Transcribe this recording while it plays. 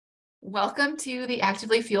Welcome to the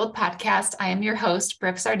Actively Fueled podcast. I am your host,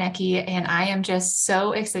 Brooke Zarnecki, and I am just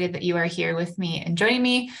so excited that you are here with me and joining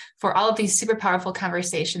me for all of these super powerful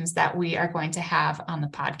conversations that we are going to have on the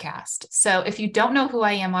podcast. So if you don't know who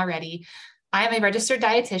I am already, I am a registered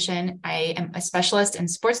dietitian. I am a specialist in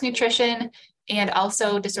sports nutrition and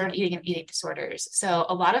also disordered eating and eating disorders. So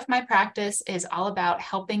a lot of my practice is all about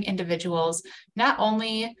helping individuals not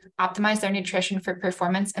only optimize their nutrition for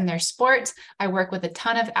performance in their sport. I work with a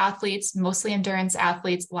ton of athletes, mostly endurance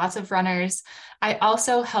athletes, lots of runners. I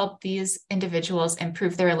also help these individuals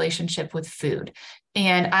improve their relationship with food.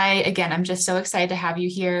 And I'm just so excited to have you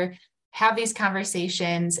here, have these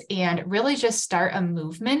conversations, and really just start a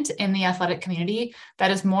movement in the athletic community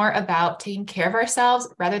that is more about taking care of ourselves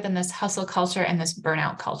rather than this hustle culture and this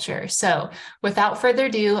burnout culture. So without further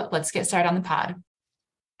ado, let's get started on the pod.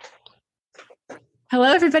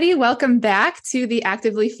 Hello, everybody. Welcome back to the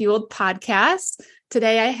Actively Fueled podcast.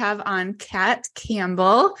 Today I have on Kat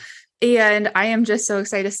Campbell, and I am just so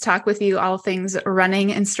excited to talk with you all things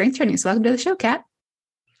running and strength training. So welcome to the show, Kat.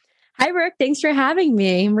 Hi, Brooke. Thanks for having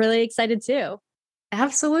me. I'm really excited too.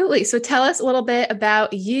 Absolutely. So tell us a little bit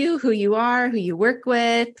about you, who you are, who you work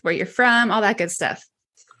with, where you're from, all that good stuff.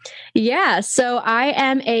 Yeah. So I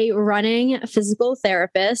am a running physical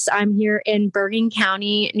therapist. I'm here in Bergen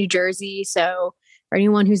County, New Jersey. So for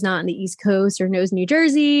anyone who's not on the East Coast or knows New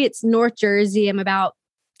Jersey, it's North Jersey. I'm about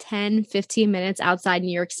 10, 15 minutes outside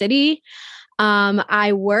New York City.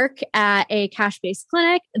 I work at a cash-based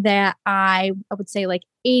clinic that I would say like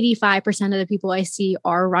 85% of the people I see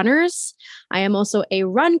are runners. I am also a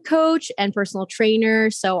run coach and personal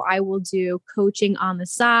trainer. So I will do coaching on the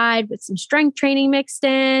side with some strength training mixed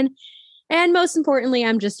in. And most importantly,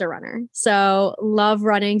 I'm just a runner. So love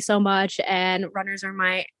running so much. And runners are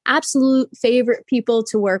my absolute favorite people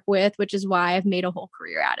to work with, which is why I've made a whole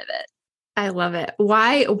career out of it. I love it.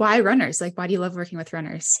 Why runners? Like, why do you love working with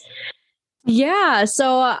runners? Yeah.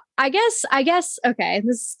 So I guess, okay,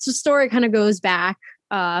 this story kind of goes back,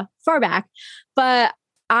 far back, but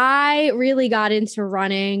I really got into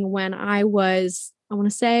running when I was, I want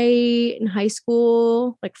to say in high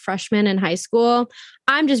school, like freshman in high school.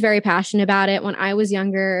 I'm just very passionate about it. When I was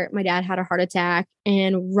younger, my dad had a heart attack,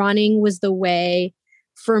 and running was the way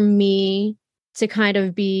for me to kind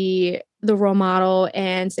of be the role model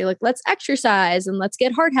and say, like, let's exercise and let's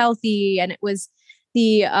get heart healthy. And it was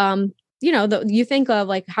the, you think of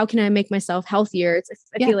like, how can I make myself healthier?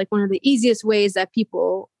 I feel like one of the easiest ways that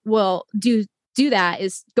people will do that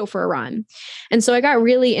is go for a run. And so I got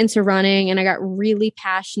really into running, and I got really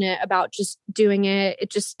passionate about just doing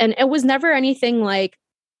it. And it was never anything like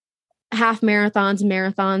half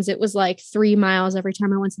marathons. It was like 3 miles every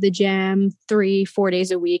time I went to the gym, 3-4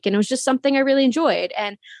 days a week. And it was just something I really enjoyed.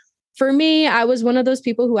 And for me, I was one of those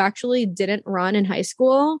people who actually didn't run in high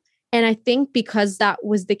school. And I think because that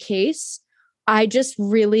was the case, I just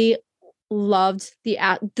really loved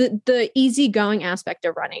the easygoing aspect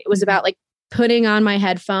of running. It was about like putting on my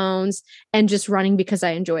headphones and just running because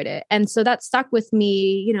I enjoyed it. And so that stuck with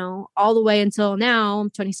me, all the way until now. I'm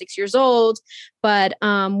 26 years old. But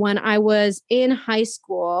when I was in high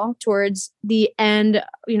school, towards the end,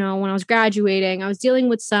 when I was graduating, I was dealing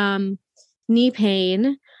with some knee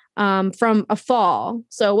pain from a fall.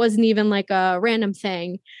 So it wasn't even like a random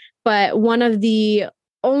thing. But one of the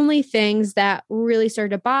only things that really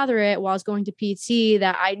started to bother it while I was going to PT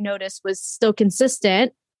that I noticed was still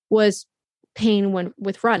consistent was pain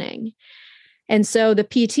with running. And so the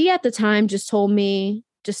PT at the time just told me,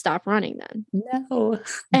 just stop running then. No.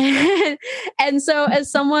 And so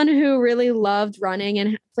as someone who really loved running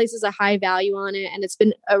and places a high value on it, and it's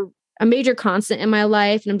been a major constant in my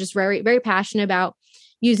life, and I'm just very, very passionate about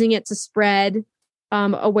using it to spread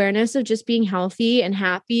awareness of just being healthy and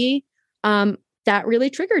happy, that really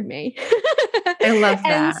triggered me. I love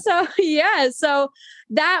that. And so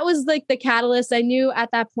that was like the catalyst. I knew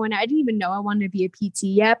at that point, I didn't even know I wanted to be a PT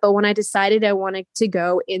yet, but when I decided I wanted to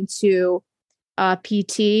go into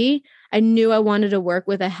PT, I knew I wanted to work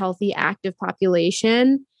with a healthy, active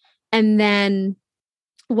population. And then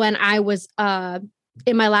when I was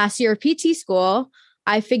in my last year of PT school,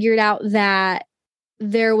 I figured out that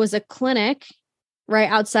there was a clinic right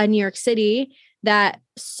outside New York City that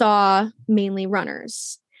saw mainly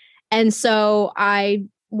runners. And so I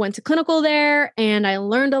went to clinical there, and I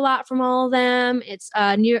learned a lot from all of them. It's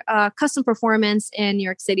Custom Performance in New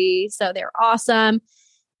York City. So they're awesome.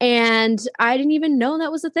 And I didn't even know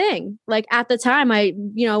that was a thing. Like at the time,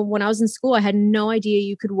 when I was in school, I had no idea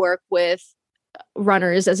you could work with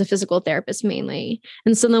runners as a physical therapist mainly.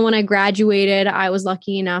 And so then when I graduated, I was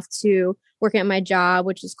lucky enough to working at my job,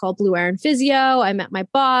 which is called Blue Aaron Physio. I met my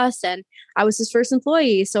boss and I was his first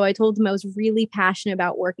employee. So I told him I was really passionate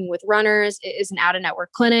about working with runners. It is an out of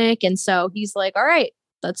network clinic. And so he's like, all right,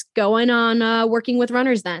 let's go in on working with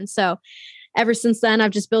runners then. So ever since then,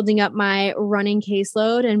 I've just building up my running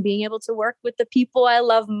caseload and being able to work with the people I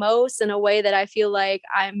love most in a way that I feel like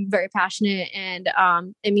I'm very passionate, and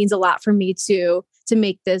it means a lot for me to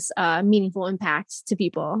make this meaningful impact to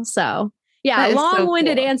people. So yeah,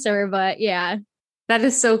 long-winded answer, but yeah. That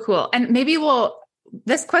is so cool. And maybe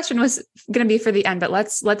this question was going to be for the end, but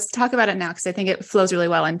let's talk about it now, because I think it flows really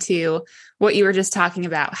well into what you were just talking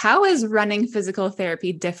about. How is running physical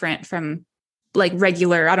therapy different from like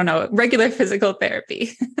regular physical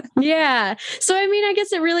therapy? Yeah. So, I mean, I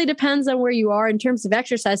guess it really depends on where you are in terms of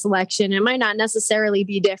exercise selection. It might not necessarily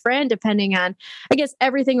be different depending on, I guess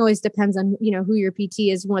everything always depends on, who your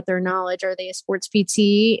PT is and what their knowledge. Are they a sports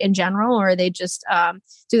PT in general, or are they just,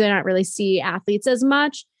 do they not really see athletes as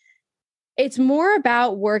much? It's more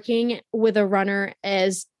about working with a runner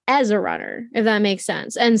as a runner, if that makes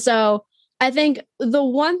sense. And so I think the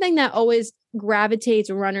one thing that always gravitates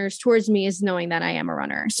runners towards me is knowing that I am a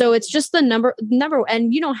runner. So it's just the number,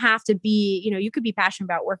 and you don't have to be, you could be passionate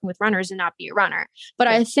about working with runners and not be a runner. But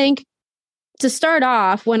I think to start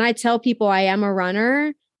off, when I tell people I am a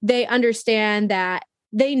runner, they understand that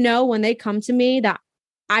they know when they come to me that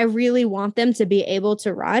I really want them to be able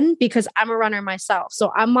to run, because I'm a runner myself.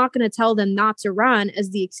 So I'm not going to tell them not to run as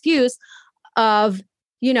the excuse of,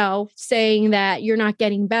 saying that you're not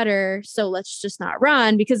getting better, so let's just not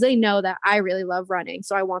run, because they know that I really love running.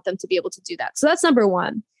 So I want them to be able to do that. So that's number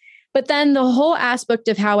one. But then the whole aspect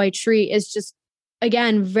of how I treat is just,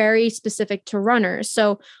 again, very specific to runners.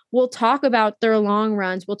 So we'll talk about their long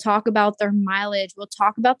runs. We'll talk about their mileage. We'll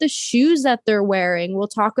talk about the shoes that they're wearing. We'll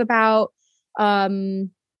talk about,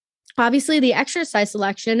 obviously the exercise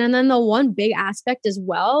selection. And then the one big aspect as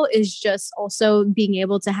well is just also being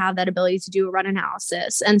able to have that ability to do a run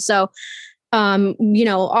analysis. And so,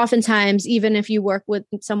 oftentimes, even if you work with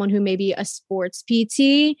someone who may be a sports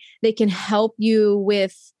PT, they can help you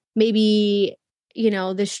with maybe,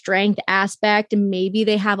 the strength aspect, and maybe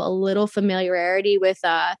they have a little familiarity with,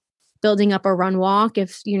 building up a run walk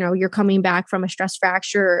if you're coming back from a stress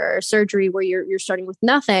fracture or surgery where you're starting with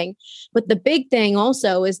nothing. But the big thing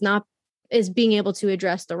also is being able to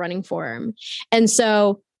address the running form. And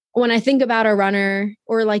so when I think about a runner,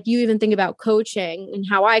 or like you even think about coaching and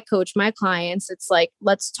how I coach my clients, it's like,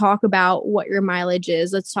 let's talk about what your mileage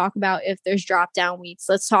is. Let's talk about if there's drop down weeks.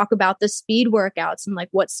 Let's talk about the speed workouts and like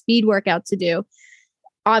what speed workout to do.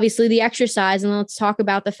 Obviously the exercise. And let's talk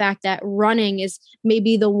about the fact that running is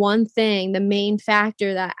maybe the one thing, the main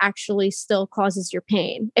factor that actually still causes your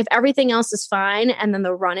pain. If everything else is fine and then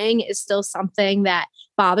the running is still something that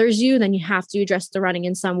bothers you, then you have to address the running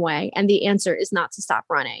in some way. And the answer is not to stop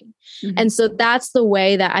running. Mm-hmm. And so that's the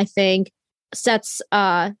way that I think sets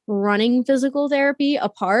running physical therapy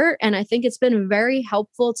apart. And I think it's been very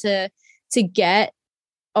helpful to get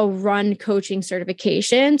a run coaching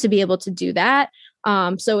certification to be able to do that.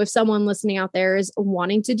 So if someone listening out there is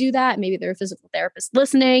wanting to do that, maybe they're a physical therapist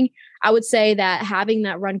listening, I would say that having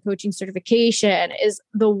that run coaching certification is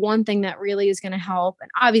the one thing that really is going to help.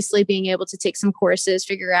 And obviously being able to take some courses,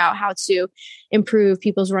 figure out how to improve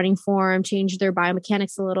people's running form, change their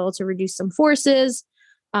biomechanics a little to reduce some forces.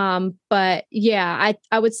 But yeah,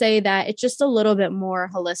 I would say that it's just a little bit more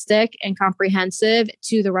holistic and comprehensive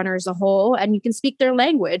to the runner as a whole, and you can speak their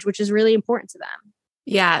language, which is really important to them.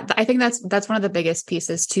 Yeah, I think that's one of the biggest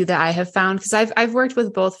pieces too that I have found, because I've worked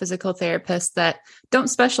with both physical therapists that don't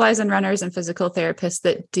specialize in runners and physical therapists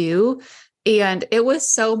that do. And it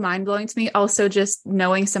was so mind-blowing to me also just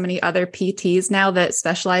knowing so many other PTs now that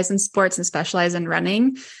specialize in sports and specialize in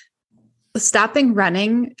running. Stopping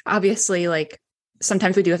running, obviously, like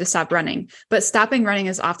sometimes we do have to stop running, but stopping running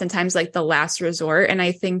is oftentimes like the last resort. And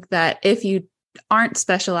I think that if you aren't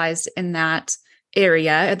specialized in that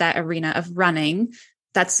area, that arena of running,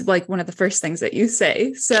 that's like one of the first things that you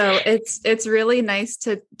say. So it's really nice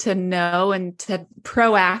to know and to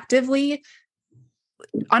proactively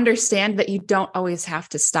understand that you don't always have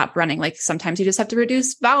to stop running. Like sometimes you just have to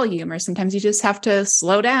reduce volume, or sometimes you just have to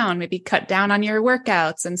slow down, maybe cut down on your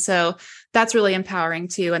workouts. And so that's really empowering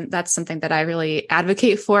too. And that's something that I really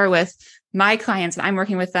advocate for with my clients. And I'm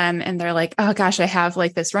working with them and they're like, oh gosh, I have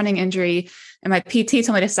like this running injury and my PT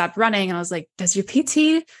told me to stop running. And I was like, does your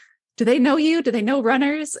PT, do they know you? Do they know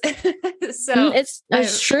runners? So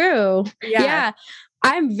it's true. Yeah.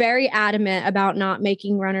 I'm very adamant about not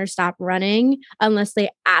making runners stop running unless they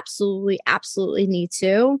absolutely need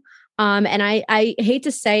to. And I hate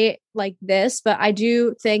to say it like this, but I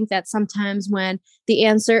do think that sometimes when the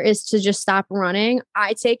answer is to just stop running,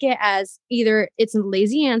 I take it as either it's a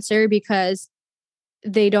lazy answer because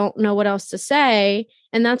they don't know what else to say.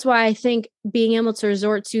 And that's why I think being able to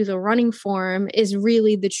resort to the running form is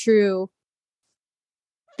really the true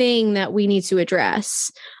thing that we need to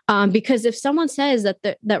address. Because if someone says that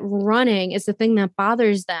that running is the thing that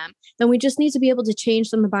bothers them, then we just need to be able to change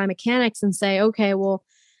some of the biomechanics and say, okay, well,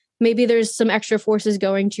 maybe there's some extra forces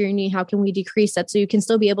going to your knee. How can we decrease that so you can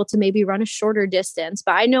still be able to maybe run a shorter distance?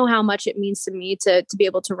 But I know how much it means to me to be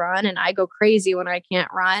able to run, and I go crazy when I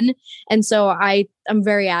can't run. And so I'm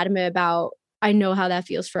very adamant about, I know how that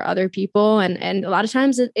feels for other people. And a lot of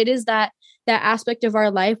times it is that aspect of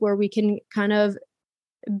our life where we can kind of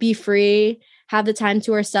be free, have the time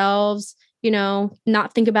to ourselves,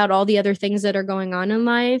 not think about all the other things that are going on in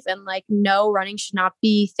life. And like, no, running should not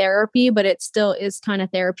be therapy, but it still is kind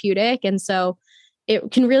of therapeutic. And so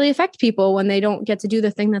it can really affect people when they don't get to do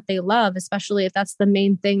the thing that they love, especially if that's the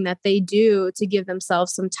main thing that they do to give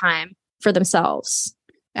themselves some time for themselves.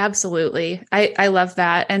 Absolutely. I love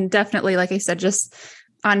that. And definitely, like I said, just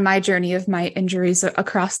on my journey of my injuries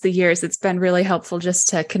across the years, it's been really helpful just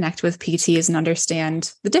to connect with PTs and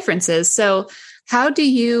understand the differences. So how would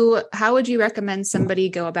you recommend somebody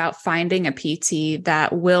go about finding a PT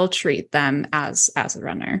that will treat them as a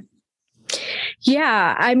runner?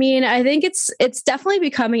 Yeah, I mean, I think it's definitely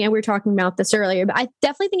becoming, and we were talking about this earlier, but I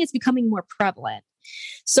definitely think it's becoming more prevalent.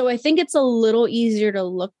 So I think it's a little easier to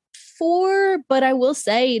look for, but I will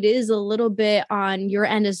say it is a little bit on your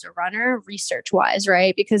end as a runner, research wise,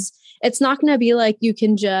 right? Because it's not going to be like you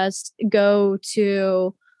can just go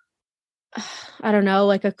to, I don't know,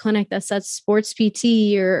 like a clinic that sets sports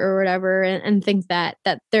PT or whatever, and think that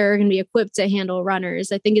they're going to be equipped to handle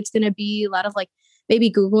runners. I think it's going to be a lot of like maybe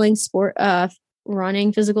Googling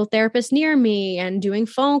running physical therapists near me and doing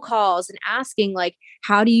phone calls and asking like,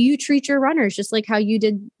 how do you treat your runners? Just like how you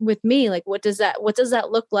did with me. Like, what does that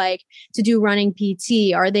look like to do running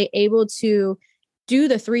PT? Are they able to do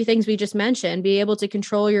the three things we just mentioned, be able to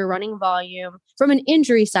control your running volume from an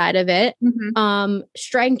injury side of it,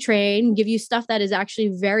 strength train, give you stuff that is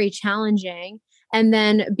actually very challenging, and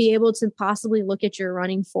then be able to possibly look at your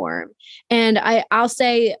running form. And I'll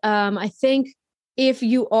say, I think if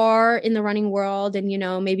you are in the running world and,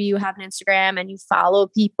 maybe you have an Instagram and you follow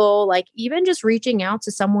people, like even just reaching out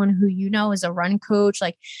to someone who, is a run coach,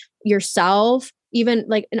 like yourself, even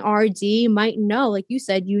like an RD might know, like you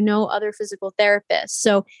said, other physical therapists.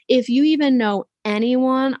 So if you even know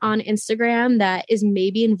anyone on Instagram that is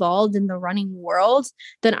maybe involved in the running world,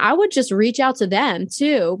 then I would just reach out to them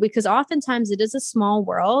too, because oftentimes it is a small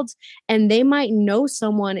world and they might know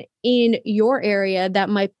someone in your area that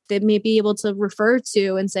may be able to refer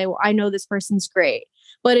to and say, well, I know this person's great,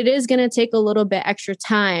 but it is going to take a little bit extra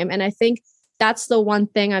time. And I think that's the one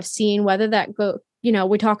thing I've seen, whether that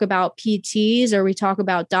we talk about PTs or we talk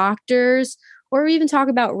about doctors or we even talk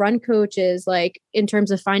about run coaches, like in terms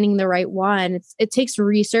of finding the right one. It takes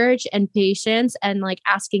research and patience and like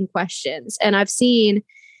asking questions. And I've seen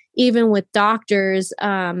even with doctors,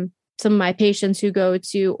 some of my patients who go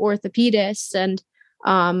to orthopedists and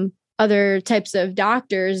other types of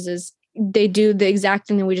doctors is they do the exact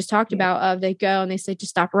thing that we just talked about. They go and they say, just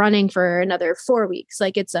stop running for another 4 weeks.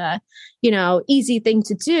 Like it's a, easy thing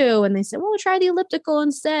to do. And they say, well, try the elliptical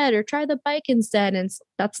instead, or try the bike instead. And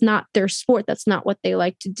that's not their sport. That's not what they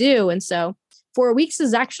like to do. And so 4 weeks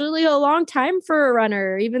is actually a long time for a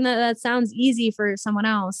runner, even though that sounds easy for someone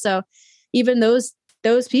else. So even those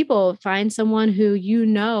people, find someone who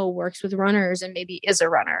works with runners and maybe is a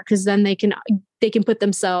runner, because then they can put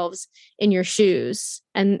themselves in your shoes.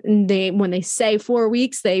 And when they say 4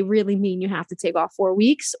 weeks, they really mean you have to take off 4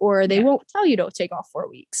 weeks, or they won't tell you to take off 4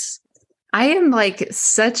 weeks. I am like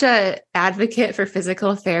such a advocate for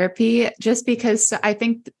physical therapy, just because I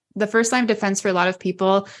think the first line of defense for a lot of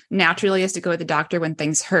people naturally is to go to the doctor when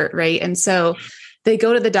things hurt, right? And so they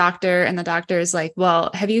go to the doctor and the doctor is like, well,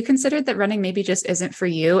 have you considered that running maybe just isn't for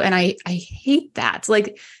you? And I hate that.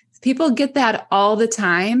 Like people get that all the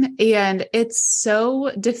time. And it's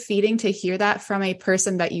so defeating to hear that from a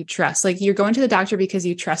person that you trust. Like you're going to the doctor because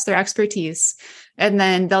you trust their expertise. And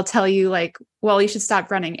then they'll tell you like, well, you should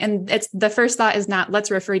stop running. And it's the first thought is not,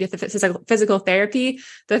 let's refer you to physical therapy.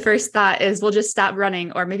 The first thought is, we'll just stop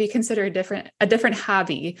running, or maybe consider a different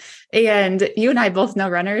hobby. And you and I both know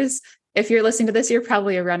runners. If you're listening to this, you're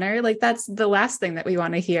probably a runner. Like that's the last thing that we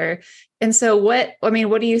want to hear. And so what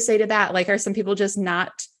do you say to that? Like, are some people just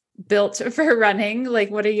not built for running?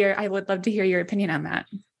 Like, I would love to hear your opinion on that.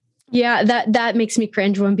 Yeah, that makes me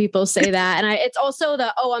cringe when people say that. And it's also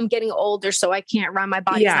I'm getting older, so I can't run. My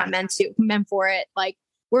body's not meant for it. Like,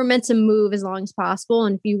 we're meant to move as long as possible.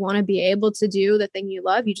 And if you want to be able to do the thing you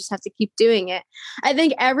love, you just have to keep doing it. I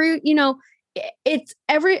think everything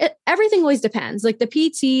always depends. Like, the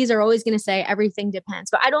PTs are always going to say everything depends,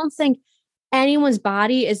 but I don't think anyone's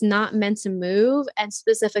body is not meant to move, and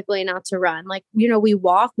specifically not to run. Like, we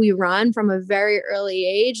walk, we run from a very early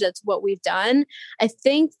age. That's what we've done. I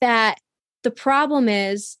think that the problem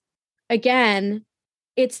is, again,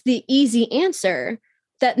 it's the easy answer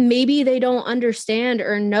that maybe they don't understand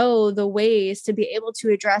or know the ways to be able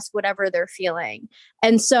to address whatever they're feeling.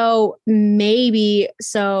 And so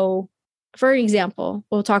for example,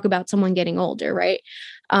 we'll talk about someone getting older, right?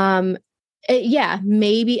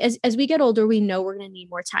 Maybe as we get older, we know we're going to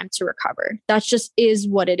need more time to recover. That just is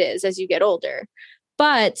what it is as you get older.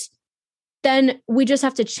 But then we just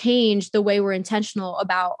have to change the way we're intentional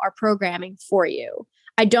about our programming for you.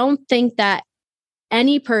 I don't think that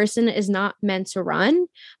any person is not meant to run,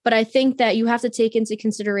 but I think that you have to take into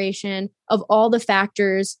consideration of all the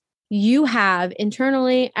factors you have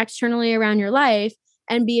internally, externally around your life,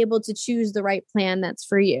 and be able to choose the right plan that's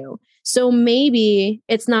for you. So maybe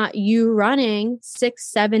it's not you running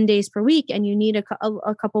 6-7 days per week and you need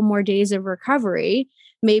a couple more days of recovery.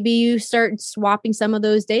 Maybe you start swapping some of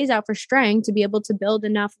those days out for strength to be able to build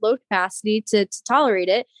enough load capacity to tolerate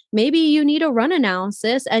it. Maybe you need a run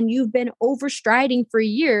analysis and you've been overstriding for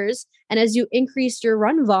years. And as you increase your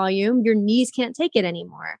run volume, your knees can't take it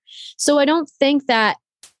anymore. So I don't think that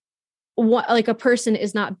a person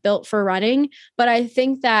is not built for running, but I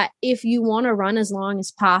think that if you want to run as long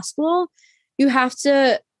as possible, you have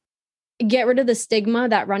to get rid of the stigma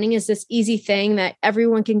that running is this easy thing that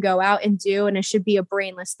everyone can go out and do, and it should be a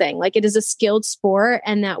brainless thing. Like, it is a skilled sport,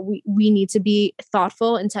 and that we need to be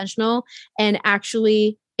thoughtful, intentional, and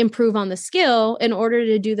actually improve on the skill in order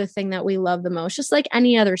to do the thing that we love the most, just like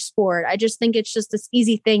any other sport. I just think it's just this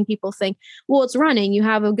easy thing. People think, well, it's running. You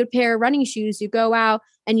have a good pair of running shoes, you go out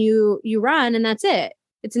and you run, and that's it.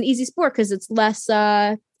 It's an easy sport because it's less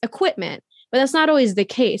equipment. But that's not always the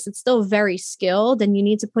case. It's still very skilled, and you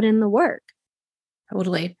need to put in the work.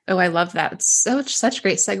 Totally. Oh, I love that. It's such a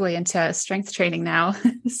great segue into strength training now.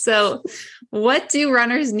 So what do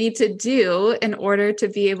runners need to do in order to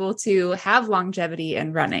be able to have longevity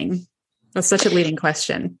in running? That's such a leading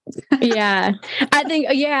question. Yeah,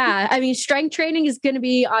 I mean, strength training is going to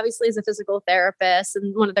be, obviously, as a physical therapist,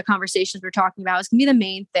 and one of the conversations we're talking about is going to be the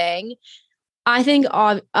main thing.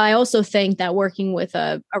 I also think that working with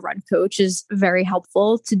a run coach is very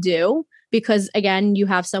helpful to do, because, again, you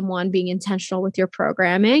have someone being intentional with your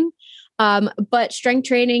programming. But strength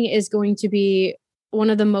training is going to be one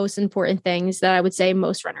of the most important things that I would say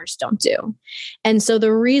most runners don't do. And so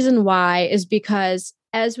the reason why is because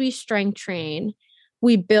as we strength train,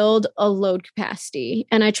 we build a load capacity.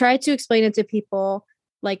 And I try to explain it to people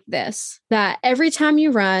like this, that every time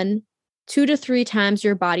you run, 2 to 3 times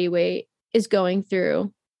your body weight is going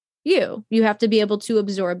through you. You have to be able to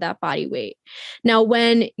absorb that body weight. Now,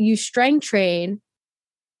 when you strength train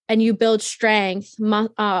and you build strength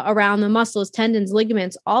around the muscles, tendons,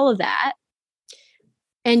 ligaments, all of that,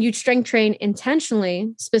 and you strength train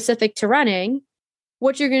intentionally specific to running,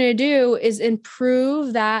 what you're going to do is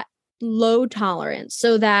improve that load tolerance,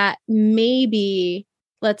 so that maybe,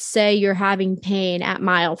 let's say you're having pain at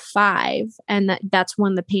mile 5, and that's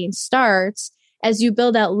when the pain starts. As you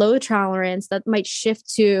build that load tolerance, that might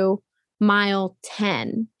shift to mile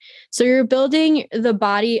 10. So you're building the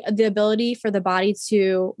ability for the body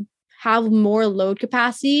to have more load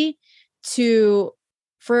capacity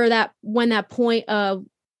when that point of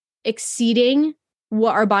exceeding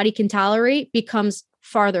what our body can tolerate becomes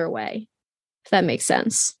farther away, if that makes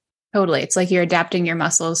sense. Totally. It's like you're adapting your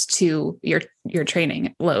muscles to your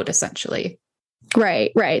training load, essentially.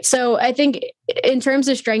 Right. So I think in terms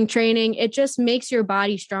of strength training, it just makes your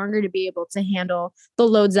body stronger to be able to handle the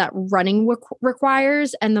loads that running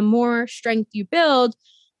requires. And the more strength you build,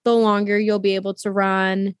 the longer you'll be able to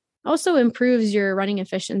run. Also improves your running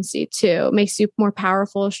efficiency too. It makes you more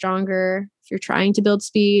powerful, stronger. If you're trying to build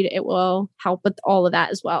speed, it will help with all of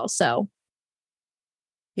that as well. So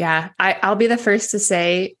yeah, I'll be the first to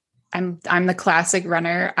say I'm the classic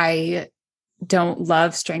runner. I don't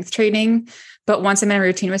love strength training, but once I'm in a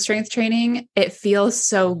routine with strength training, it feels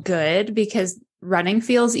so good because running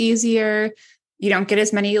feels easier. You don't get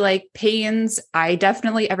as many pains. I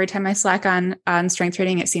definitely, every time I slack on strength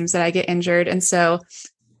training, it seems that I get injured. And so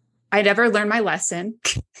I never learned my lesson.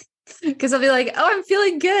 Because I'll be like, oh, I'm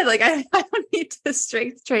feeling good. Like I don't need to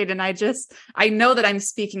strength train. And I know that I'm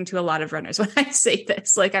speaking to a lot of runners when I say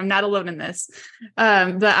this, like I'm not alone in this.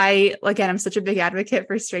 But I'm such a big advocate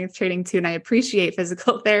for strength training too. And I appreciate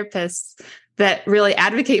physical therapists that really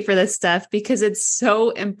advocate for this stuff because it's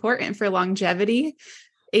so important for longevity.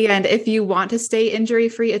 And if you want to stay injury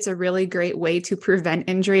free, it's a really great way to prevent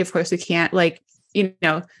injury. Of course, we can't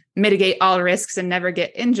mitigate all risks and never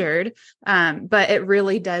get injured. But it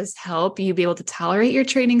really does help you be able to tolerate your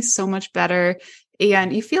training so much better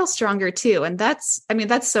and you feel stronger too. And that's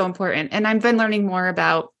so important. And I've been learning more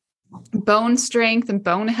about bone strength and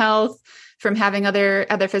bone health from having other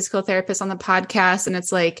physical therapists on the podcast. And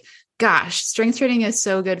it's like, gosh, strength training is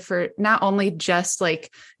so good for not only just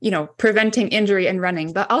preventing injury and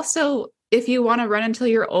running, but also if you want to run until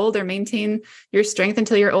you're old or maintain your strength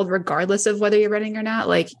until you're old, regardless of whether you're running or not,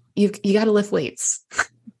 like you got to lift weights.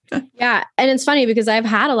 Yeah. And it's funny because I've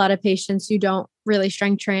had a lot of patients who don't really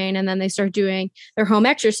strength train and then they start doing their home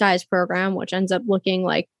exercise program, which ends up looking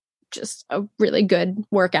like just a really good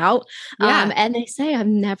workout. Yeah. And they say, I've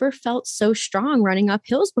never felt so strong running up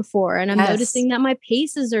hills before. And I'm noticing that my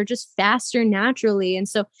paces are just faster naturally. And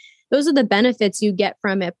so those are the benefits you get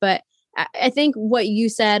from it. But I think what you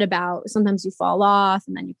said about sometimes you fall off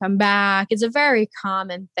and then you come back is a very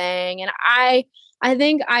common thing. And I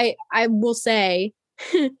think I will say,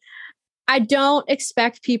 I don't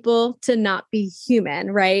expect people to not be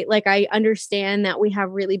human, right? Like I understand that we have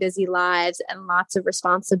really busy lives and lots of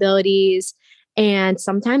responsibilities. And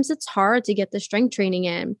sometimes it's hard to get the strength training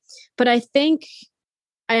in. But I think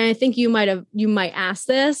you might ask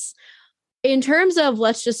this. In terms of,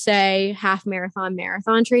 let's just say half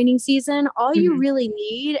marathon training season, all you really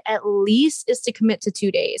need at least is to commit to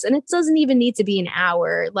 2 days. And it doesn't even need to be an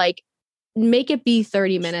hour, like make it be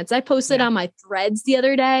 30 minutes. I posted on my threads the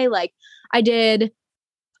other day, like I did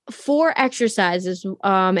 4 exercises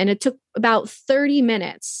and it took about 30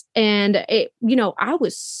 minutes and I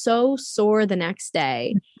was so sore the next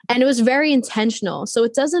day and it was very intentional. So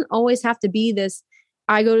it doesn't always have to be this,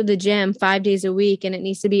 I go to the gym 5 days a week and it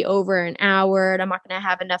needs to be over an hour and I'm not going to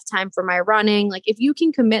have enough time for my running. Like if you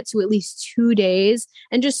can commit to at least 2 days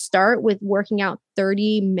and just start with working out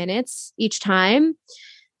 30 minutes each time,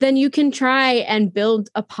 then you can try and build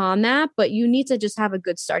upon that. But you need to just have a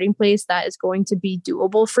good starting place that is going to be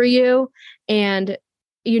doable for you. And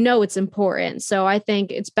it's important. So I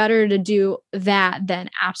think it's better to do that than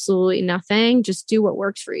absolutely nothing. Just do what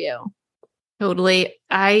works for you. Totally.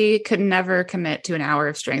 I could never commit to an hour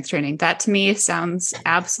of strength training. That to me sounds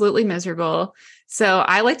absolutely miserable. So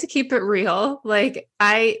I like to keep it real. Like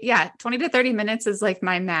 20 to 30 minutes is like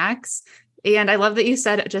my max. And I love that you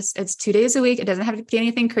said it's 2 days a week. It doesn't have to be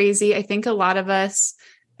anything crazy. I think a lot of us,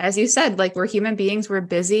 as you said, like we're human beings, we're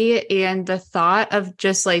busy. And the thought of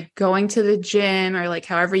just like going to the gym or like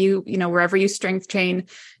however wherever you strength train,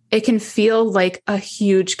 it can feel like a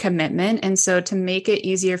huge commitment. And so to make it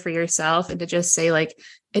easier for yourself and to just say like,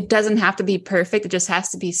 it doesn't have to be perfect. It just has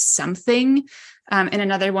to be something. And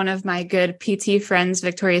another one of my good PT friends,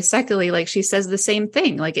 Victoria Seckley, like she says the same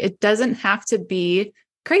thing. Like it doesn't have to be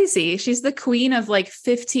crazy. She's the queen of like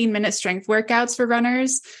 15-minute strength workouts for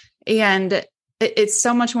runners. And it's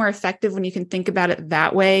so much more effective when you can think about it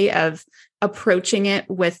that way of approaching it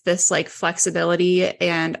with this like flexibility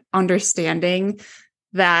and understanding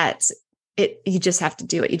that you just have to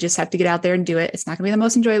do it. You just have to get out there and do it. It's not going to be the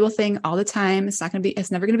most enjoyable thing all the time. It's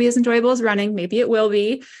never going to be as enjoyable as running. Maybe it will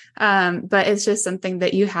be. But it's just something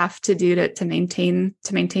that you have to do to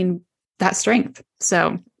maintain that strength.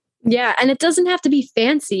 So yeah. And it doesn't have to be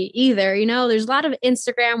fancy either. There's a lot of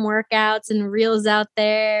Instagram workouts and reels out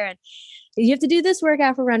there and you have to do this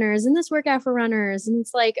workout for runners and this workout for runners. And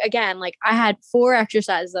it's like, again, like I had 4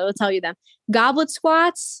 exercises. I will tell you them: goblet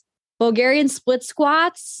squats, Bulgarian split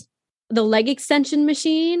squats, the leg extension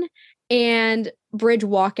machine, and bridge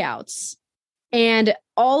walkouts. And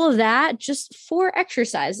all of that, just 4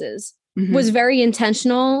 exercises, was very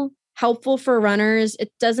intentional, helpful for runners.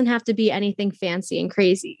 It doesn't have to be anything fancy and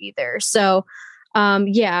crazy either. So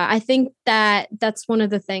I think that's one of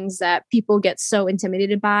the things that people get so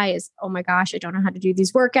intimidated by is, oh my gosh, I don't know how to do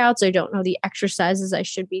these workouts. I don't know the exercises I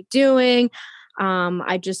should be doing.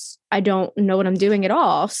 I don't know what I'm doing at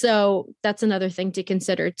all. So that's another thing to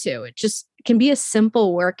consider too. It just can be a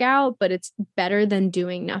simple workout, but it's better than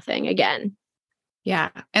doing nothing again. Yeah.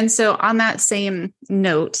 And so on that same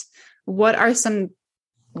note, what are some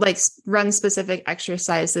like run specific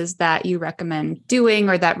exercises that you recommend doing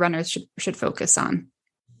or that runners should focus on?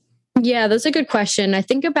 Yeah, that's a good question. I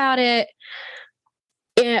think about it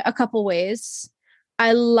in a couple ways.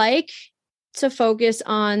 I like to focus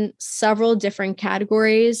on several different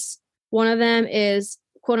categories. One of them is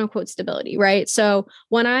quote unquote stability, right? So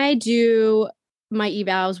when I do my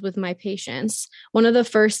evals with my patients, one of the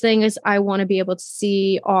first things I want to be able to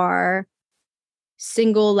see are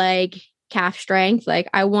single leg calf strength. Like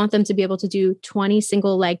I want them to be able to do 20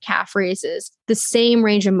 single leg calf raises, the same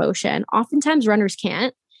range of motion. Oftentimes runners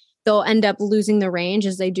can't. They'll end up losing the range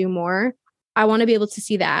as they do more. I want to be able to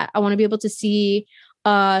see that. I want to be able to see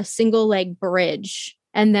a single leg bridge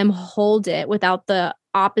and them hold it without the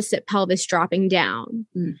opposite pelvis dropping down.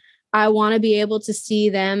 I want to be able to see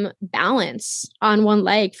them balance on one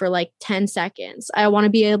leg for like 10 seconds. I want to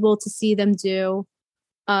be able to see them do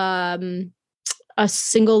a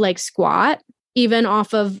single leg squat, even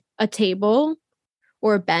off of a table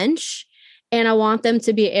or a bench. And I want them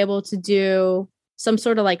to be able to do some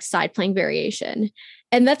sort of like side plank variation.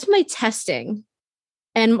 And that's my testing.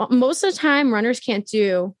 And most of the time runners can't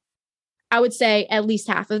do, I would say, at least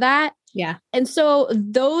half of that. Yeah. And so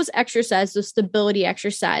those exercises, the stability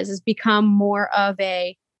exercises, become more of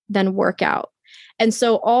a than workout. And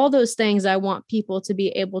so all those things I want people to be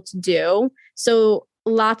able to do. So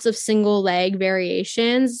lots of single leg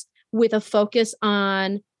variations with a focus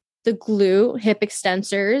on the glute, hip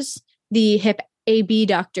extensors, the hip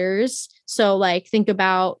abductors. So like think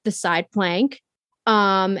about the side plank.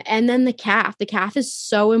 And then the calf. The calf is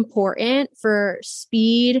so important for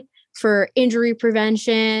speed, for injury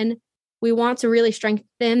prevention. We want to really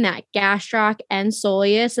strengthen that gastroc and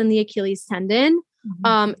soleus and the Achilles tendon.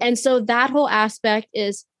 And so that whole aspect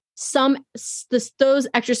is those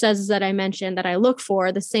exercises that I mentioned that I look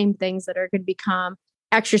for, the same things that are going to become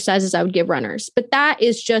exercises I would give runners. But that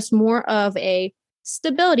is just more of a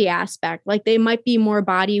stability aspect. Like they might be more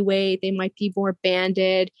body weight, they might be more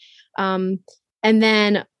banded. And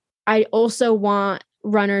then I also want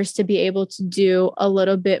runners to be able to do a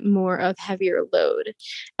little bit more of heavier load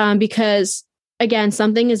because again,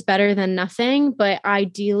 something is better than nothing, but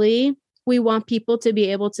ideally we want people to be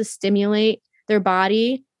able to stimulate their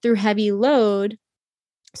body through heavy load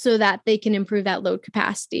so that they can improve that load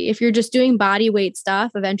capacity. If you're just doing body weight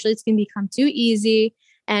stuff, eventually it's going to become too easy.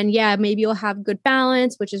 And yeah, maybe you'll have good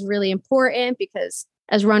balance, which is really important because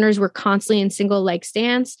as runners, we're constantly in single leg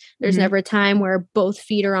stance. There's never a time where both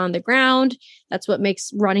feet are on the ground. That's what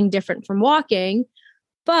makes running different from walking.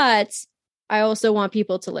 But I also want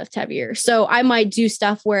people to lift heavier. So I might do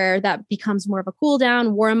stuff where that becomes more of a cool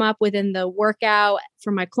down, warm up within the workout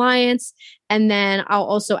for my clients. And then I'll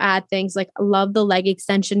also add things like I love the leg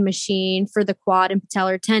extension machine for the quad and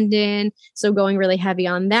patellar tendon. So going really heavy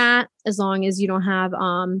on that, as long as you don't have,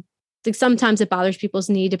 like sometimes it bothers people's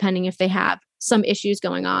knee depending if they have some issues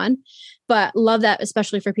going on, but love that,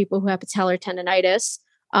 especially for people who have patellar tendonitis.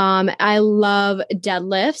 I love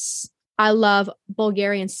deadlifts. I love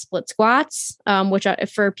Bulgarian split squats, which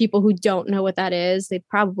for people who don't know what that is, they've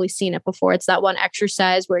probably seen it before. It's that one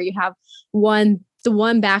exercise where you have the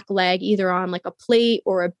one back leg either on like a plate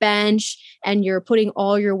or a bench, and you're putting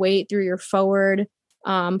all your weight through your forward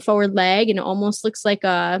leg, and it almost looks like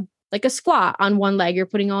a squat on one leg. You're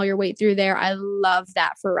putting all your weight through there. I love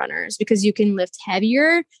that for runners because you can lift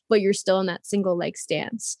heavier, but you're still in that single leg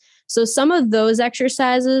stance. So some of those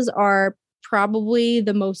exercises are probably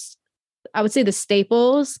the most, I would say, the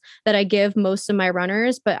staples that I give most of my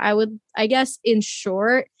runners. But I guess in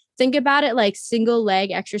short, think about it like single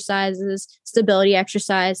leg exercises, stability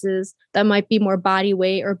exercises that might be more body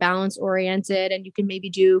weight or balance oriented. And you can maybe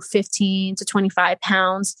do 15 to 25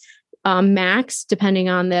 pounds max, depending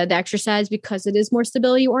on the exercise, because it is more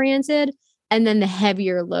stability oriented. And then the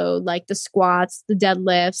heavier load, like the squats, the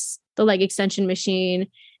deadlifts, the leg extension machine,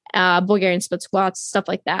 Bulgarian split squats, stuff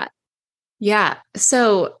like that. Yeah.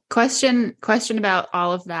 So question about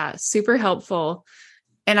all of that. Super helpful.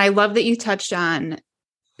 And I love that you touched on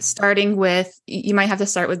starting with, you might have to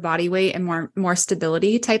start with body weight and more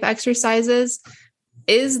stability type exercises.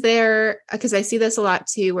 Is there, because I see this a lot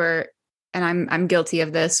too, where, and I'm guilty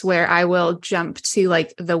of this, where I will jump to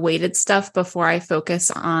like the weighted stuff before I focus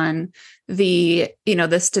on the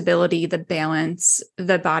stability, the balance,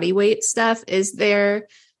 the body weight stuff. Is there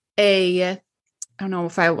I don't know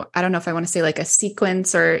if I want to say like a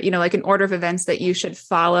sequence or, like an order of events that you should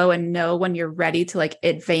follow and know when you're ready to like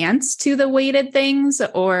advance to the weighted things,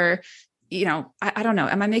 or, I don't know.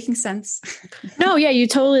 Am I making sense? No, yeah, you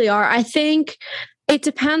totally are. I think it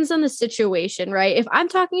depends on the situation, right? If I'm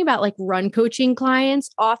talking about like run coaching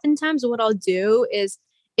clients, oftentimes what I'll do is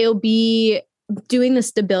it'll be doing the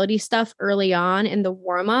stability stuff early on in the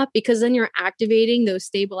warm up, because then you're activating those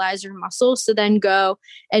stabilizer muscles to then go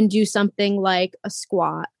and do something like a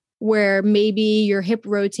squat where maybe your hip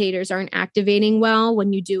rotators aren't activating well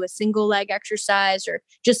when you do a single leg exercise or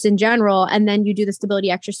just in general, and then you do the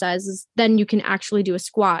stability exercises, then you can actually do a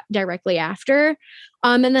squat directly after.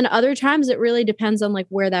 And then other times it really depends on like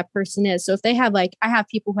where that person is. So if they have I have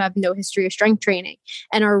people who have no history of strength training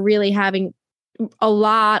and are really having a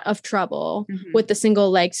lot of trouble with the single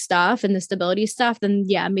leg stuff and the stability stuff, then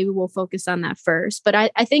yeah, maybe we'll focus on that first. But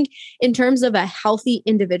I think in terms of a healthy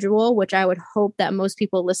individual, which I would hope that most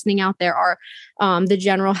people listening out there are the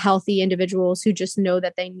general healthy individuals who just know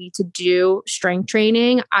that they need to do strength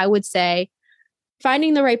training, I would say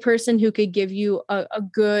finding the right person who could give you a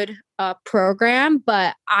good program.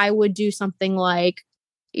 But I would do something like,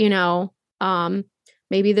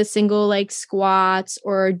 maybe the single leg squats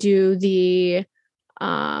or do the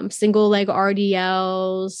single leg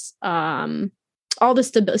RDLs, all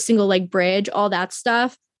the single leg bridge, all that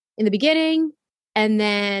stuff in the beginning, and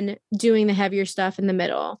then doing the heavier stuff in the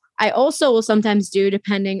middle. I also will sometimes do,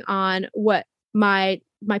 depending on what my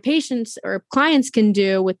patients or clients can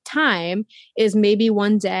do with time, is maybe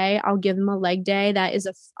one day I'll give them a leg day that is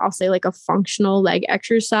I'll say like a functional leg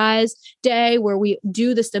exercise day where we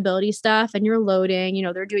do the stability stuff and you're loading,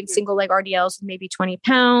 they're doing single leg RDLs with maybe 20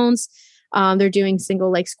 pounds. They're doing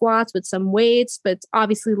single leg squats with some weights, but it's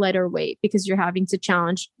obviously lighter weight because you're having to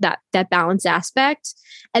challenge that balance aspect.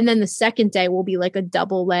 And then the second day will be like a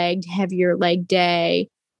double legged, heavier leg day,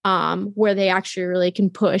 where they actually really can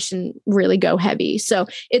push and really go heavy. So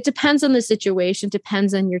it depends on the situation,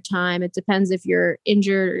 depends on your time. It depends if you're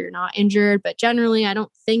injured or you're not injured. But generally, I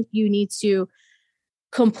don't think you need to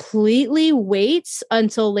completely wait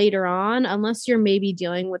until later on, unless you're maybe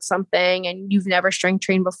dealing with something and you've never strength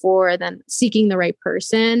trained before, then seeking the right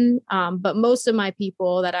person. But most of my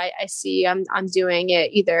people that I see, I'm doing it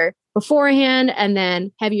either beforehand and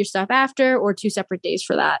then heavier stuff after, or 2 separate days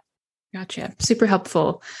for that. Gotcha. Super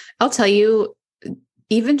helpful. I'll tell you,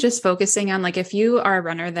 even just focusing on if you are a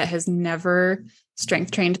runner that has never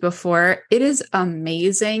strength trained before, it is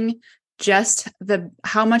amazing just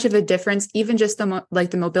how much of a difference even just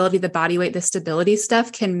the mobility, the body weight, the stability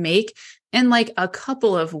stuff can make in a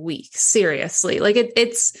couple of weeks. Seriously,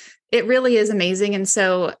 it really is amazing. And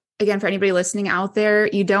so again, for anybody listening out there,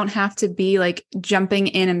 you don't have to be jumping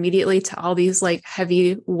in immediately to all these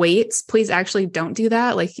heavy weights. Please actually don't do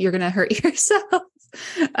that. You're going to hurt yourself.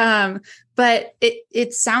 But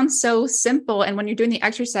it sounds so simple. And when you're doing the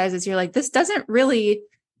exercises, you're this doesn't really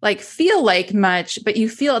feel like much, but you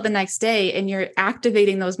feel it the next day and you're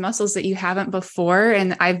activating those muscles that you haven't before.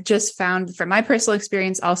 And I've just found from my personal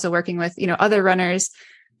experience, also working with, other runners,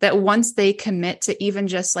 that once they commit to even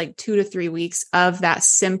just 2 to 3 weeks of those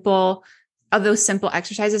simple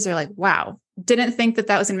exercises, they're wow, didn't think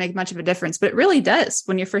that was going to make much of a difference, but it really does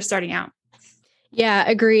when you're first starting out. Yeah,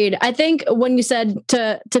 agreed. I think when you said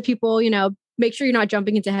to people, make sure you're not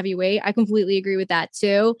jumping into heavy weight, I completely agree with that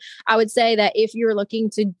too. I would say that if you're looking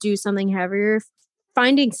to do something heavier,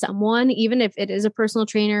 finding someone, even if it is a personal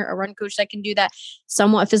trainer, a run coach that can do that,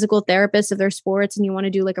 somewhat physical therapist of their sports, and you want to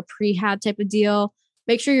do a prehab type of deal,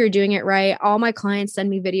 make sure you're doing it right. All my clients send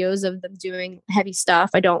me videos of them doing heavy stuff.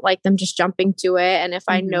 I don't like them just jumping to it. And if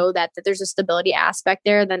I know that there's a stability aspect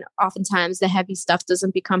there, then oftentimes the heavy stuff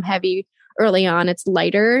doesn't become heavy early on. It's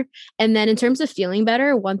lighter. And then in terms of feeling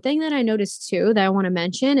better, one thing that I noticed too that I want to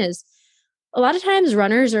mention is a lot of times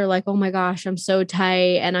runners are oh my gosh, I'm so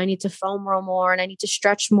tight and I need to foam roll more and I need to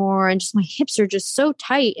stretch more. And just my hips are just so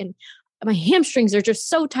tight and my hamstrings are just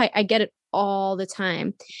so tight. I get it all the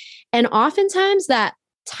time. And oftentimes that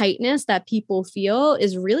tightness that people feel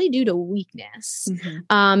is really due to weakness.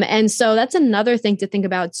 And so that's another thing to think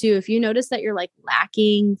about too. If you notice that you're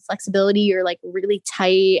lacking flexibility, you're really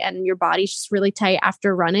tight and your body's just really tight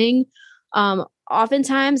after running,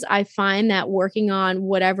 oftentimes I find that working on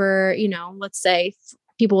whatever, let's say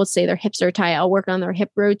people would say their hips are tight, I'll work on their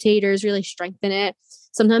hip rotators, really strengthen it.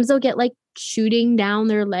 Sometimes they'll get shooting down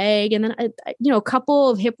their leg, and then a couple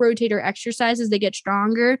of hip rotator exercises, they get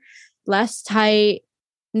stronger, less tight,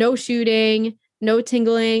 no shooting, no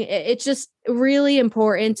tingling. It's just really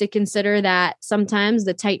important to consider that sometimes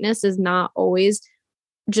the tightness is not always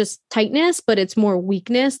just tightness, but it's more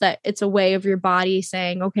weakness, that it's a way of your body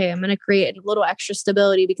saying, okay, I'm going to create a little extra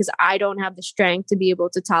stability because I don't have the strength to be able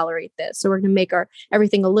to tolerate this. So we're going to make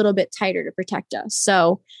everything a little bit tighter to protect us.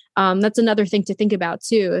 So that's another thing to think about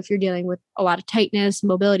too. If you're dealing with a lot of tightness,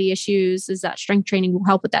 mobility issues, is that strength training will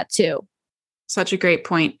help with that too. Such a great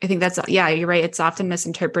point. I think you're right. It's often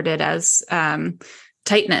misinterpreted as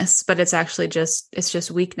tightness, but it's actually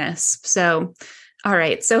just weakness. So, all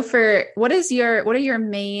right. So what are your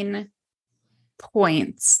main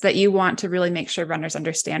points that you want to really make sure runners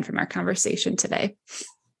understand from our conversation today?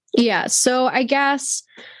 Yeah. So I guess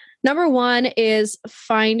number one is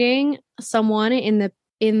finding someone in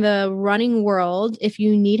the running world, if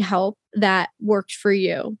you need help, that works for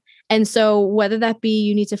you. And so whether that be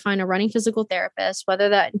you need to find a running physical therapist, whether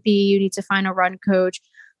that be you need to find a run coach,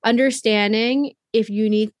 understanding if you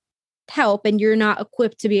need help and you're not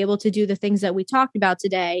equipped to be able to do the things that we talked about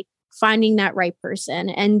today, finding that right person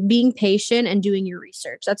and being patient and doing your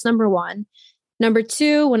research. That's number one. Number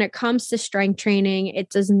two, when it comes to strength training, it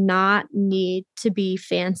does not need to be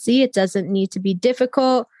fancy. It doesn't need to be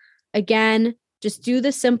difficult. Again, just do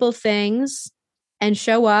the simple things and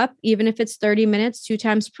show up, even if it's 30 minutes, 2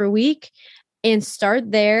 times per week, and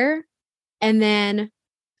start there. And then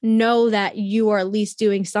know that you are at least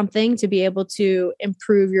doing something to be able to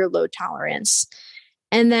improve your load tolerance.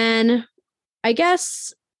 And then I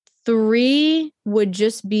guess 3 would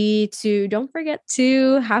just be to don't forget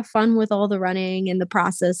to have fun with all the running and the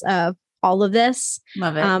process of all of this.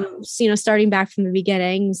 Love it. Starting back from the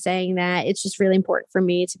beginning, saying that it's just really important for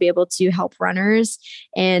me to be able to help runners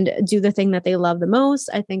and do the thing that they love the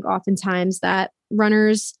most. I think oftentimes that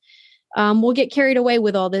runners will get carried away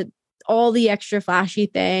with all the extra flashy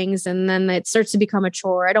things, and then it starts to become a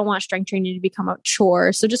chore. I don't want strength training to become a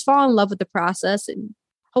chore. So just fall in love with the process, and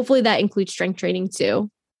hopefully that includes strength training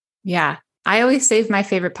too. Yeah. I always save my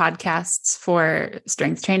favorite podcasts for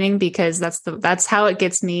strength training because that's how it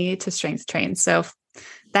gets me to strength train. So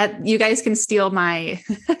that you guys can steal my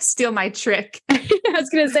trick. I was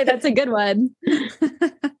going to say that's a good one.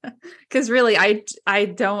 Cause really I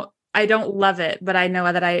don't love it, but I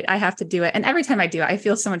know that I have to do it. And every time I do it, I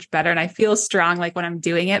feel so much better and I feel strong, like when I'm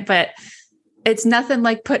doing it, but it's nothing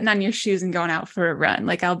like putting on your shoes and going out for a run.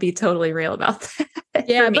 Like I'll be totally real about that.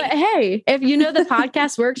 Yeah. But hey, if you know the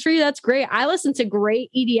podcast works for you, that's great. I listen to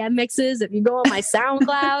great EDM mixes. If you go on my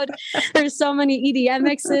SoundCloud, there's so many EDM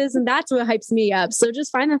mixes and that's what hypes me up. So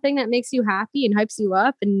just find the thing that makes you happy and hypes you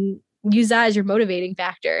up and use that as your motivating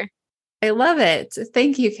factor. I love it.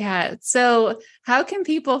 Thank you, Kat. So how can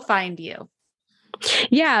people find you?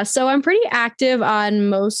 Yeah, so I'm pretty active on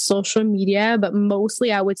most social media, but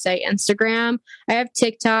mostly I would say Instagram. I have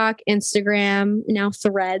TikTok, Instagram, now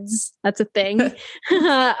Threads. That's a thing.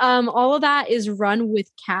 All of that is run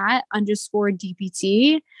with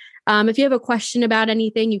Kat_DPT. If you have a question about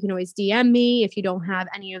anything, you can always DM me. If you don't have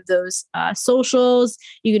any of those socials,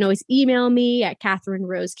 you can always email me at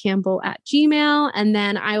CatherineRoseCampbell@gmail.com. And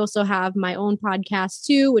then I also have my own podcast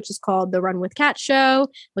too, which is called The Run with Kat Show.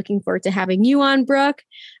 Looking forward to having you on, Brooke.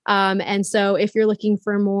 And so if you're looking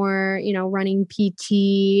for more, running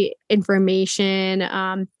PT information,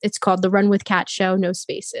 it's called The Run with Kat Show, no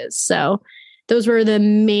spaces. So those were the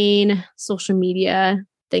main social media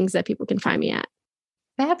things that people can find me at.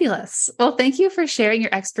 Fabulous. Well, thank you for sharing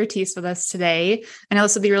your expertise with us today. I know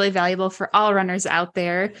this will be really valuable for all runners out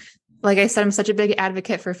there. Like I said, I'm such a big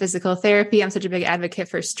advocate for physical therapy. I'm such a big advocate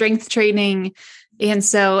for strength training. And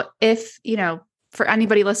so if, for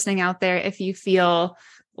anybody listening out there, if you feel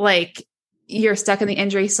like you're stuck in the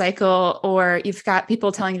injury cycle or you've got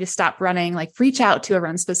people telling you to stop running, like reach out to a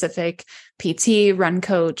run specific PT, run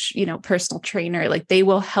coach, personal trainer, like they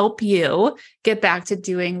will help you get back to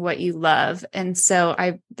doing what you love. And so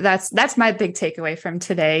that's my big takeaway from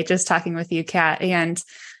today, just talking with you, Kat. And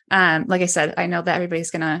like I said, I know that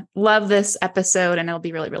everybody's going to love this episode and it'll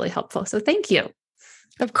be really, really helpful. So thank you.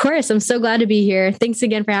 Of course. I'm so glad to be here. Thanks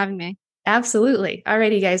again for having me. Absolutely. All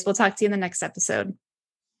righty, guys. We'll talk to you in the next episode.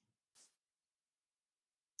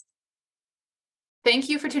 Thank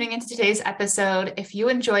you for tuning into today's episode. If you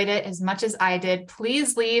enjoyed it as much as I did,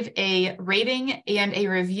 please leave a rating and a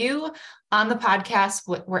review on the podcast,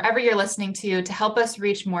 wherever you're listening to help us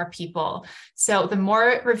reach more people. So the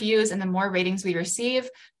more reviews and the more ratings we receive,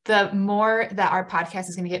 the more that our podcast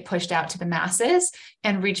is going to get pushed out to the masses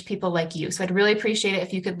and reach people like you. So I'd really appreciate it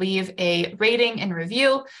if you could leave a rating and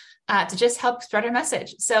review to just help spread our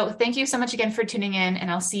message. So thank you so much again for tuning in,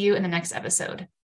 and I'll see you in the next episode.